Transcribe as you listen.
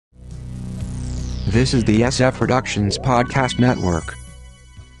This is the SF Productions Podcast Network.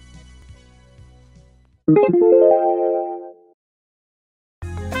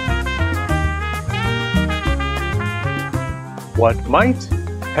 What might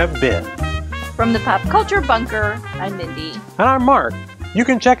have been. From the Pop Culture Bunker, I'm Mindy. And I'm Mark. You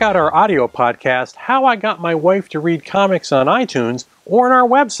can check out our audio podcast, How I Got My Wife to Read Comics, on iTunes or on our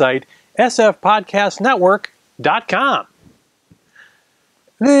website, sfpodcastnetwork.com.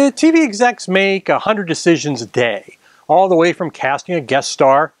 The TV execs make 100 decisions a day, all the way from casting a guest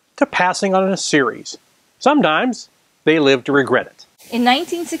star to passing on a series. Sometimes they live to regret it. In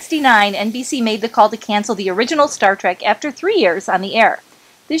 1969, NBC made the call to cancel the original Star Trek after 3 years on the air.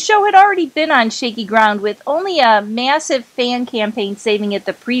 The show had already been on shaky ground with only a massive fan campaign saving it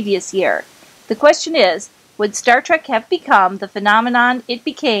the previous year. The question is, would Star Trek have become the phenomenon it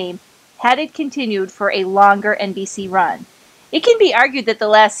became had it continued for a longer NBC run? It can be argued that the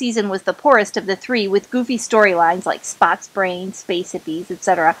last season was the poorest of the three, with goofy storylines like Spock's brain, space hippies,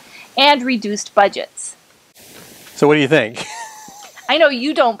 etc., and reduced budgets. So what do you think? I know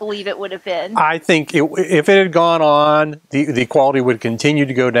you don't believe it would have been. I think if it had gone on, the quality would continue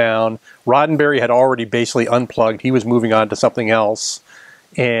to go down. Roddenberry had already basically unplugged. He was moving on to something else,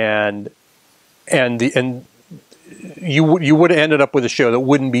 and you would have ended up with a show that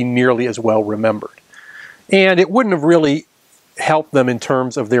wouldn't be nearly as well remembered, and it wouldn't have really helped them in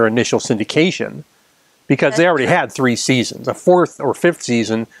terms of their initial syndication, because they already had 3 seasons. A 4th or 5th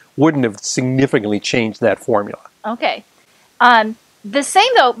season wouldn't have significantly changed that formula. Okay. The same,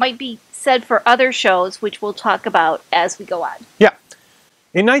 though, might be said for other shows, which we'll talk about as we go on. Yeah.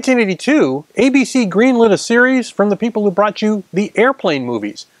 In 1982, ABC greenlit a series from the people who brought you the Airplane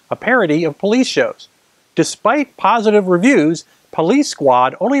movies, a parody of police shows. Despite positive reviews, Police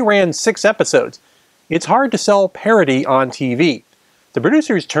Squad only ran 6 episodes. It's hard to sell parody on TV. The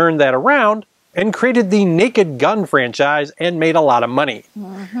producers turned that around and created the Naked Gun franchise and made a lot of money.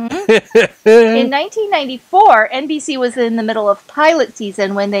 Mm-hmm. In 1994, NBC was in the middle of pilot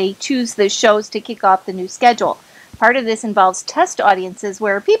season when they choose the shows to kick off the new schedule. Part of this involves test audiences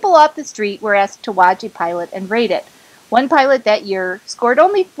where people off the street were asked to watch a pilot and rate it. One pilot that year scored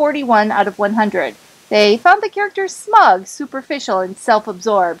only 41 out of 100. They found the characters smug, superficial, and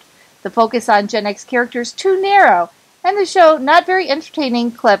self-absorbed. The focus on Gen X characters too narrow, and the show not very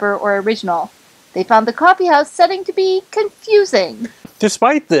entertaining, clever, or original. They found the coffeehouse setting to be confusing.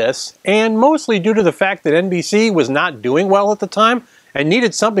 Despite this, and mostly due to the fact that NBC was not doing well at the time and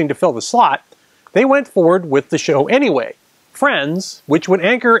needed something to fill the slot, they went forward with the show anyway, Friends, which would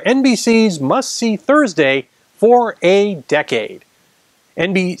anchor NBC's must-see Thursday for a decade.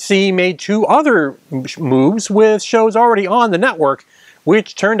 NBC made 2 other moves with shows already on the network,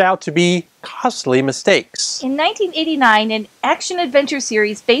 which turned out to be costly mistakes. In 1989, an action-adventure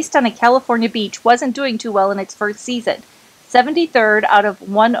series based on a California beach wasn't doing too well in its first season. 73rd out of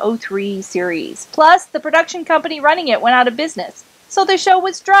 103 series. Plus, the production company running it went out of business, so the show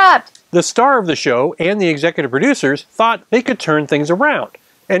was dropped. The star of the show and the executive producers thought they could turn things around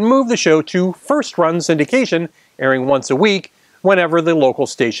and move the show to first-run syndication, airing once a week whenever the local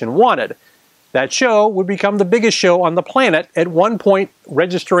station wanted. That show would become the biggest show on the planet, at one point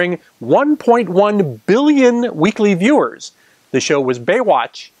registering 1.1 billion weekly viewers. The show was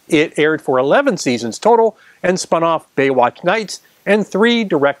Baywatch. It aired for 11 seasons total and spun off Baywatch Nights and 3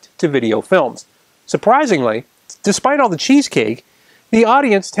 direct-to-video films. Surprisingly, despite all the cheesecake, the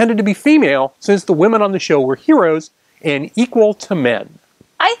audience tended to be female, since the women on the show were heroes and equal to men.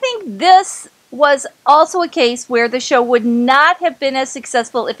 I think this was also a case where the show would not have been as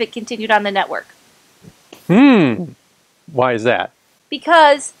successful if it continued on the network. Why is that?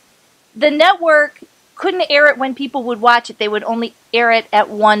 Because the network couldn't air it when people would watch it. They would only air it at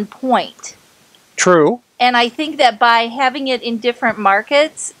one point. True. And I think that by having it in different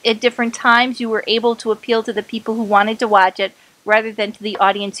markets at different times, you were able to appeal to the people who wanted to watch it rather than to the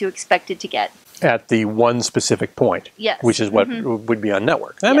audience you expected to get. At the one specific point. Yes. Which is what would be on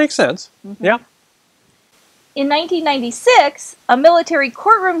network. That makes sense. Yeah. In 1996, a military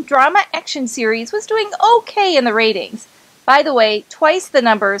courtroom drama action series was doing okay in the ratings. By the way, twice the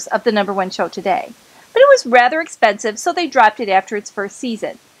numbers of the #1 show today. But it was rather expensive, so they dropped it after its first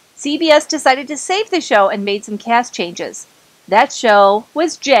season. CBS decided to save the show and made some cast changes. That show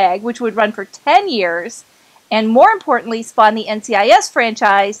was JAG, which would run for 10 years, and more importantly spawned the NCIS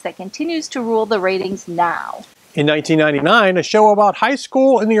franchise that continues to rule the ratings now. In 1999, a show about high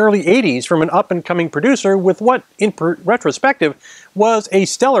school in the early 80s from an up-and-coming producer with what, in retrospective, was a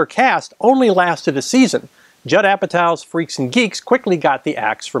stellar cast only lasted a season. Judd Apatow's Freaks and Geeks quickly got the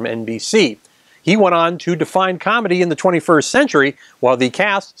axe from NBC. He went on to define comedy in the 21st century, while the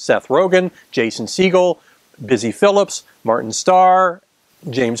cast, Seth Rogen, Jason Segel, Busy Phillips, Martin Starr,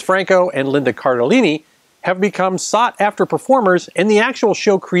 James Franco, and Linda Cardellini, have become sought-after performers, and the actual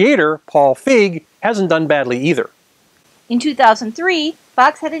show creator, Paul Feig, hasn't done badly either. In 2003,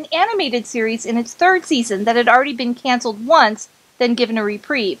 Fox had an animated series in its third season that had already been canceled once, then given a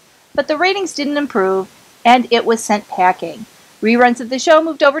reprieve, but the ratings didn't improve, and it was sent packing. Reruns of the show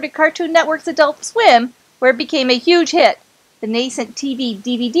moved over to Cartoon Network's Adult Swim, where it became a huge hit. The nascent TV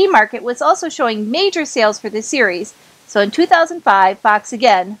DVD market was also showing major sales for the series, so in 2005, Fox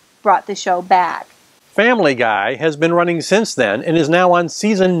again brought the show back. Family Guy has been running since then and is now on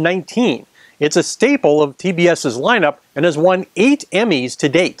season 19. It's a staple of TBS's lineup and has won 8 Emmys to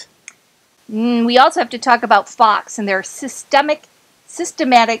date. We also have to talk about Fox and their systematic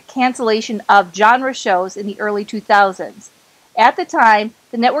cancellation of genre shows in the early 2000s. At the time,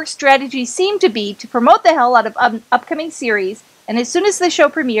 the network's strategy seemed to be to promote the hell out of upcoming series, and as soon as the show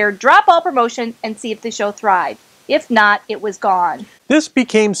premiered, drop all promotion and see if the show thrived. If not, it was gone. This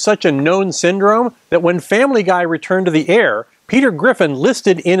became such a known syndrome that when Family Guy returned to the air, Peter Griffin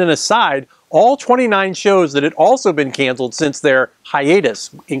listed in an aside all 29 shows that had also been canceled since their hiatus,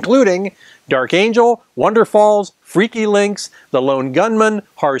 including Dark Angel, Wonder Falls, Freaky Links, The Lone Gunman,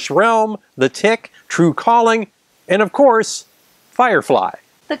 Harsh Realm, The Tick, True Calling, and of course, Firefly.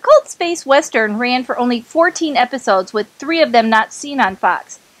 The cult space western ran for only 14 episodes, with 3 of them not seen on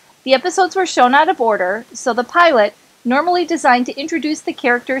Fox. The episodes were shown out of order, so the pilot, normally designed to introduce the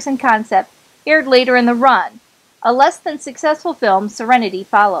characters and concept, aired later in the run. A less than successful film, Serenity,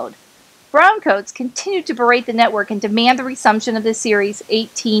 followed. Browncoats continued to berate the network and demand the resumption of the series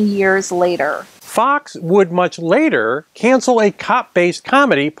 18 years later. Fox would much later cancel a cop-based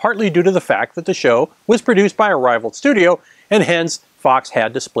comedy, partly due to the fact that the show was produced by a rival studio, and hence Fox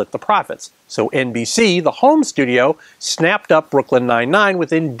had to split the profits. So NBC, the home studio, snapped up Brooklyn Nine-Nine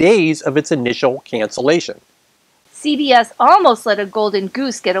within days of its initial cancellation. CBS almost let a golden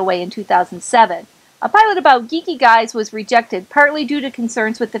goose get away in 2007. A pilot about geeky guys was rejected, partly due to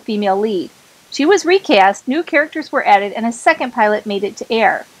concerns with the female lead. She was recast, new characters were added, and a second pilot made it to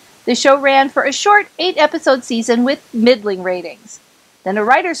air. The show ran for a short 8-episode season with middling ratings. Then a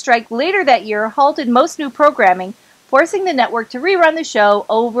writer's strike later that year halted most new programming, forcing the network to rerun the show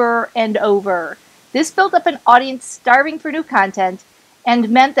over and over. This built up an audience starving for new content and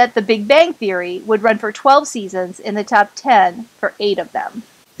meant that The Big Bang Theory would run for 12 seasons in the top 10 for 8 of them.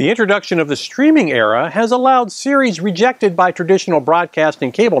 The introduction of the streaming era has allowed series rejected by traditional broadcast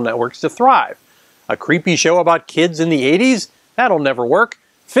and cable networks to thrive. A creepy show about kids in the 80s? That'll never work.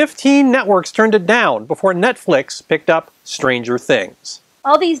 15 networks turned it down before Netflix picked up Stranger Things.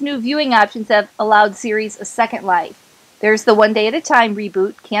 All these new viewing options have allowed series a second life. There's the One Day at a Time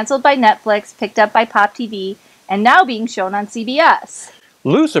reboot, canceled by Netflix, picked up by Pop TV, and now being shown on CBS.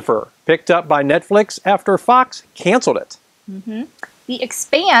 Lucifer, picked up by Netflix after Fox canceled it. The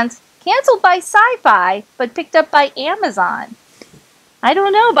Expanse, canceled by Sci-Fi, but picked up by Amazon. I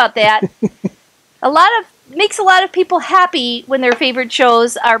don't know about that. Makes a lot of people happy when their favorite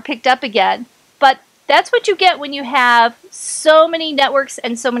shows are picked up again, but that's what you get when you have so many networks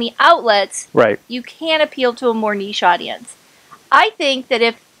and so many outlets. Right. You can't appeal to a more niche audience. I think that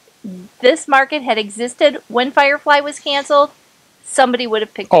if this market had existed when Firefly was canceled, somebody would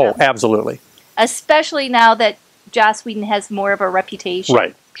have picked it up. Oh, absolutely. Especially now that Joss Whedon has more of a reputation.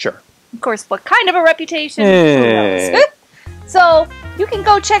 Right, sure. Of course, what kind of a reputation? Who knows? So, you can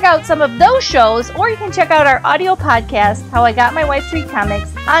go check out some of those shows, or you can check out our audio podcast, How I Got My Wife to Read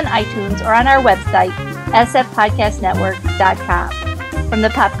Comics, on iTunes or on our website, sfpodcastnetwork.com. From the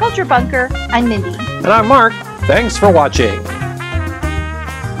Pop Culture Bunker, I'm Mindy. And I'm Mark. Thanks for watching.